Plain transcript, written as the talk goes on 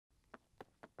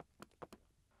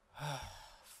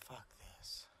Fuck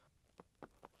this.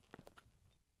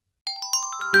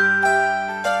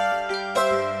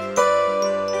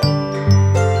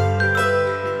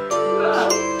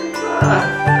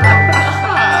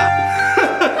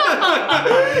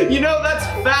 You know, that's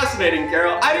fascinating,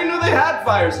 Carol. I didn't know they had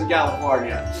fires in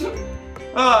California.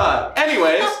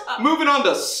 Anyways, moving on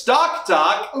to stock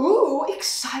talk. Ooh,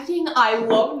 exciting. I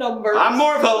love numbers. I'm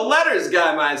more of a letters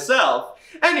guy myself.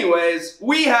 Anyways,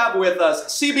 we have with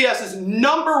us CBS's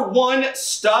 #1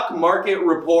 stock market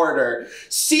reporter,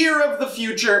 seer of the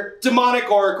future,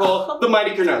 demonic oracle, the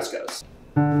mighty Kernoscos.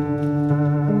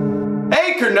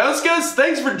 Hey Kernoscos,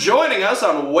 thanks for joining us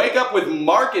on Wake Up with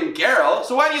Mark and Carol.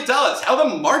 So why don't you tell us how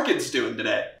the market's doing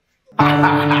today?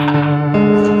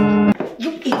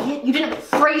 You idiot, you didn't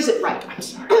phrase it right. I'm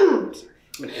sorry. I'm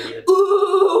an idiot.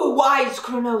 Ooh, wise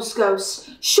Kernoscos.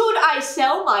 Should I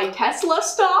sell my Tesla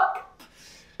stock?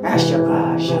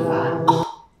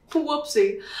 Oh,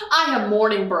 whoopsie. I have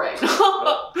morning brain.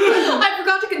 I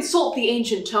forgot to consult the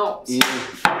ancient tomes.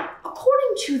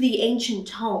 According to the ancient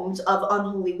tomes of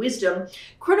unholy wisdom,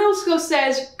 Kernoscos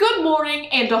says, good morning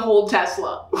and to hold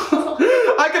Tesla.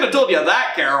 I could have told you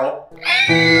that, Carol.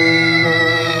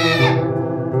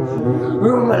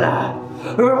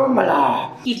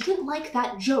 He didn't like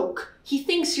that joke. He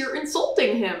thinks you're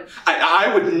insulting him.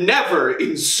 I would never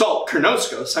insult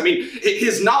Kernoscos. I mean,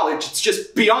 his knowledge, it's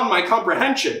just beyond my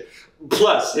comprehension.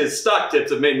 Plus, his stock tips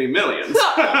have made me millions.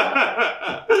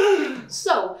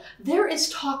 So, there is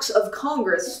talks of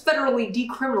Congress federally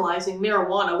decriminalizing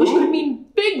marijuana, which could mean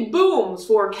big booms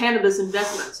for cannabis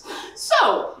investments.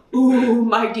 So, ooh,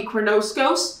 mighty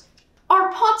Kernoscos,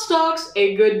 are pot stocks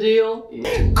a good deal?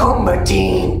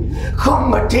 Combatin!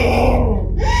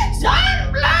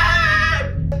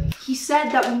 Sunblood! He said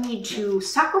that we need to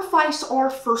sacrifice our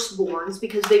firstborns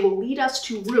because they will lead us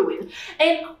to ruin,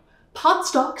 and pot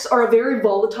stocks are a very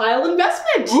volatile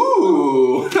investment.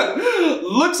 Ooh!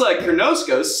 Looks like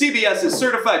Kernoscos, CBS's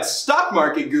certified stock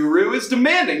market guru, is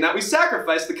demanding that we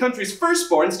sacrifice the country's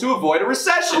firstborns to avoid a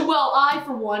recession. Well, I,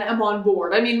 for one, am on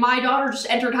board. I mean, my daughter just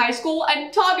entered high school,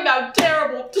 and talk about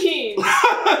terrible teens.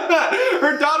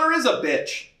 Her daughter is a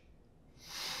bitch.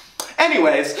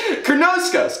 Anyways,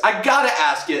 Kernoscos, I gotta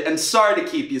ask you, and sorry to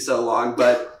keep you so long,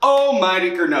 but oh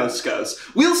mighty Kernoscos,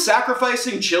 will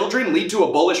sacrificing children lead to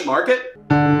a bullish market?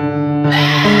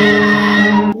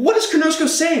 What is Kernoscos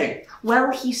saying? Well,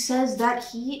 he says that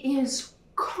he is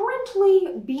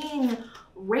currently being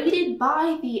raided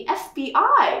by the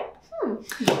FBI.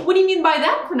 What do you mean by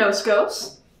that,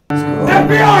 Kernoscos?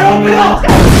 FBI, open up!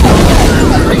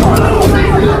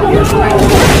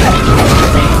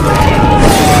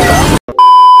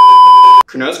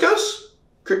 Kernoscos?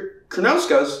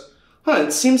 Kernoscos? Huh,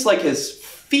 it seems like his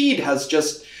feed has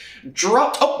just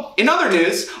dropped. Oh, in other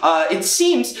news, it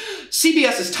seems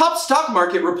CBS's top stock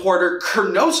market reporter,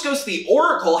 Kernoscos the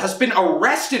Oracle, has been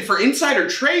arrested for insider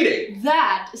trading.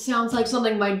 That sounds like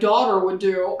something my daughter would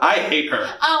do. I hate her.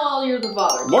 Oh, well, you're the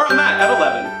father. More on that at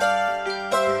 11.